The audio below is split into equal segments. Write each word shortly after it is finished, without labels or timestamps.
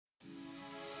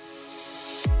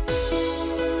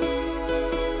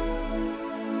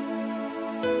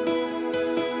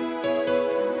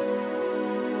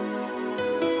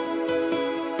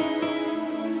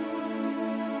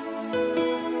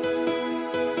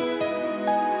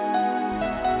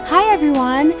Hi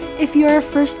everyone! If you're a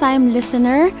first-time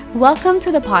listener, welcome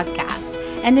to the podcast.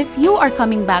 And if you are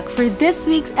coming back for this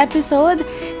week's episode,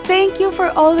 thank you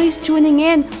for always tuning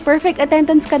in. Perfect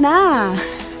attendance ka na!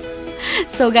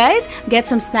 So guys,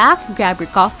 get some snacks, grab your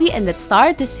coffee, and let's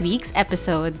start this week's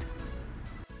episode.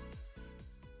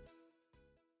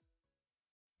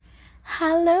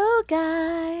 Hello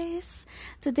guys!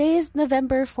 Today is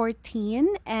November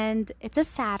 14 and it's a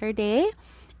Saturday.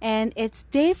 And it's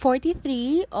day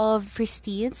 43 of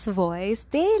Christine's Voice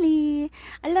Daily.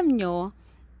 Alam nyo,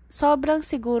 sobrang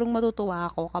sigurong matutuwa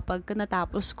ako kapag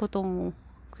natapos ko tong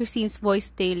Christine's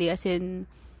Voice Daily, as in,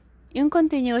 yung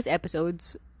continuous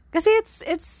episodes. Kasi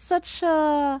it's such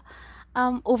a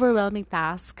overwhelming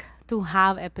task to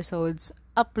have episodes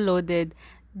uploaded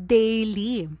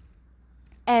daily.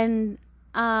 And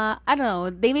I don't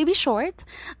know, they may be short,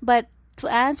 but to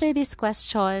answer these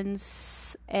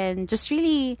questions and just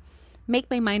really make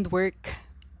my mind work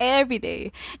every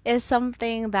day is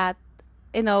something that,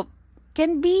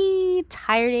 can be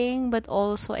tiring but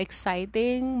also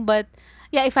exciting. But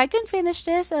yeah, if I can finish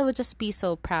this, I would just be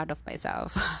so proud of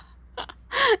myself.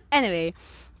 Anyway,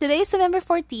 today is November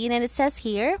 14 and it says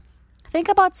here, think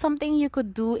about something you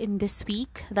could do in this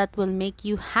week that will make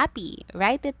you happy.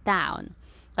 Write it down.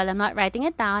 Well, I'm not writing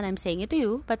it down, I'm saying it to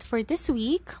you. But for this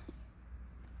week,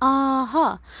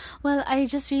 well, I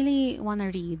just really want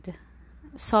to read.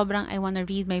 Sobrang I want to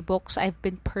read my books. I've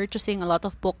been purchasing a lot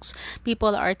of books.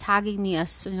 People are tagging me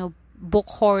as, book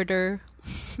hoarder.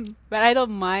 But I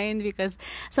don't mind because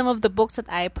some of the books that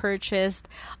I purchased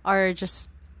are just,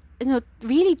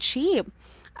 really cheap.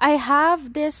 I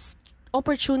have this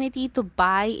opportunity to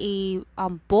buy a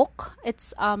book.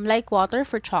 It's Like Water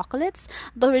for Chocolates.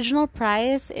 The original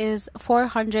price is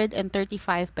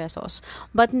 435 pesos.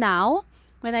 But now,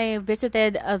 when I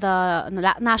visited the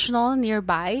National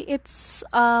nearby, it's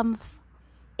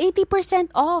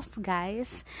 80% off,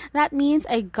 guys. That means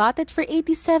I got it for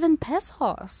 87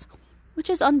 pesos, which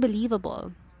is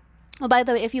unbelievable. Oh, by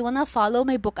the way, if you want to follow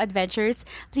my book adventures,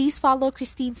 please follow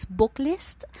Christine's Book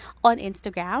List on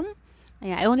Instagram.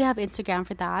 Yeah, I only have Instagram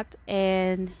for that.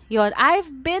 And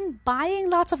I've been buying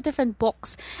lots of different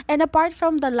books. And apart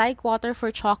from the Like Water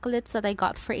for Chocolates that I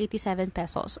got for 87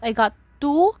 pesos, I got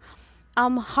two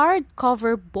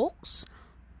hardcover books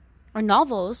or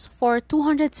novels for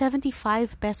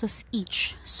 275 pesos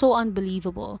each. So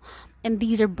unbelievable. And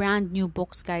these are brand new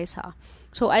books, guys, huh?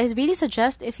 So I really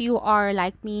suggest, if you are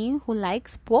like me who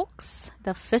likes books,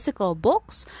 the physical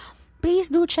books, please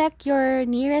do check your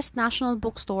nearest national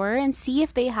bookstore and see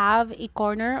if they have a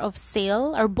corner of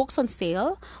sale or books on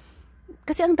sale.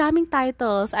 Kasi ang daming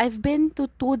titles. I've been to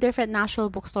 2 different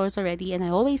national bookstores already and I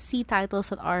always see titles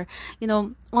that are,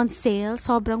 on sale,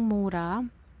 sobrang mura.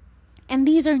 And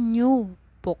these are new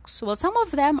books. Well, some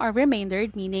of them are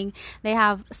remaindered, meaning they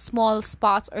have small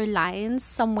spots or lines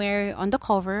somewhere on the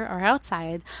cover or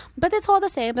outside. But it's all the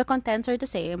same. The contents are the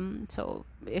same. So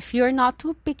if you're not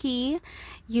too picky,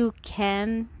 you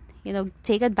can,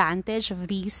 take advantage of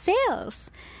these sales.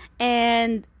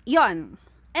 And yon.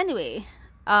 Anyway,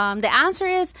 the answer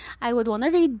is I would want to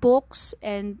read books,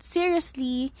 and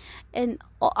seriously and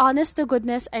honest to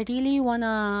goodness, I really want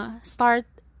to start,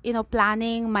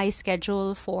 planning my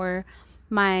schedule for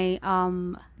my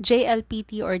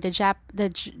JLPT, or the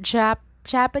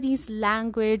Japanese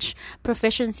language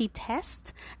proficiency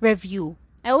test review.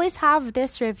 I always have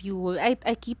this review. I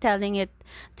keep telling it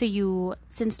to you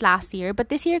since last year, but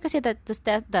this year kasi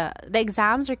the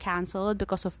exams are canceled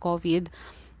because of COVID.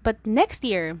 But next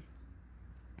year,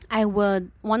 I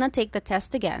would want to take the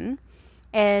test again.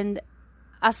 And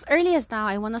as early as now,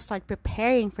 I want to start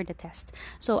preparing for the test.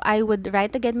 So I would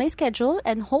write again my schedule,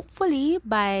 and hopefully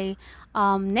by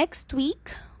next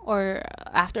week or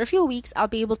after a few weeks, I'll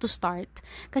be able to start.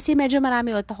 Kasi medyo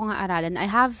marami ulit akong aralan. I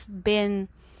have been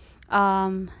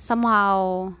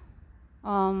somehow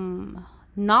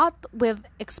not with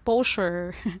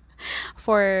exposure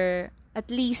for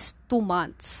at least 2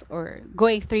 months or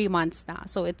going 3 months now.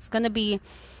 So it's gonna be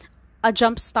a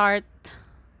jump start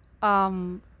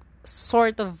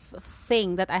sort of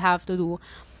thing that I have to do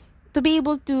to be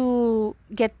able to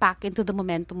get back into the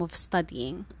momentum of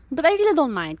studying. But I really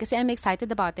don't mind because I'm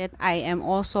excited about it. I am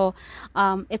also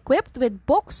equipped with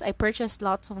books. I purchased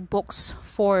lots of books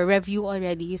for review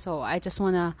already. So I just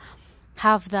want to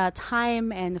have the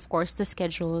time and, of course, the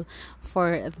schedule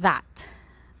for that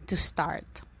to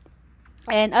start.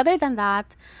 And other than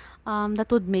that, that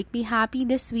would make me happy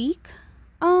this week.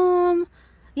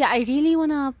 Yeah, I really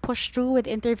want to push through with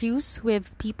interviews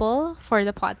with people for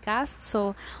the podcast.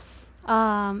 So,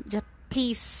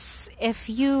 please, if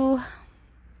you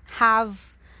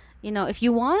have, if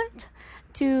you want,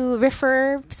 to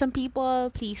refer some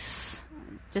people, please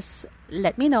just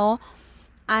let me know.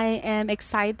 I am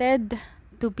excited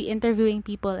to be interviewing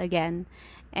people again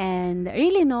and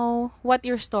really know what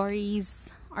your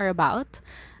stories are about.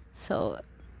 So,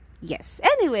 yes.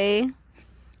 Anyway,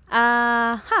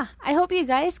 I hope you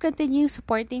guys continue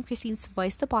supporting Christine's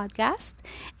Voice, the podcast.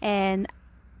 And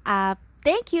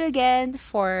thank you again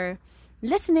for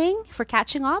listening, for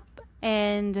catching up,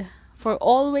 and for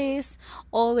always,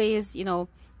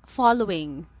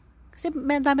 following. Kasi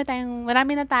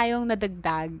marami na tayong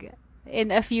nadagdag in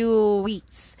a few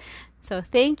weeks. So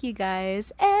thank you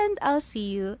guys, and I'll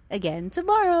see you again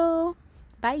tomorrow.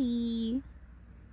 Bye!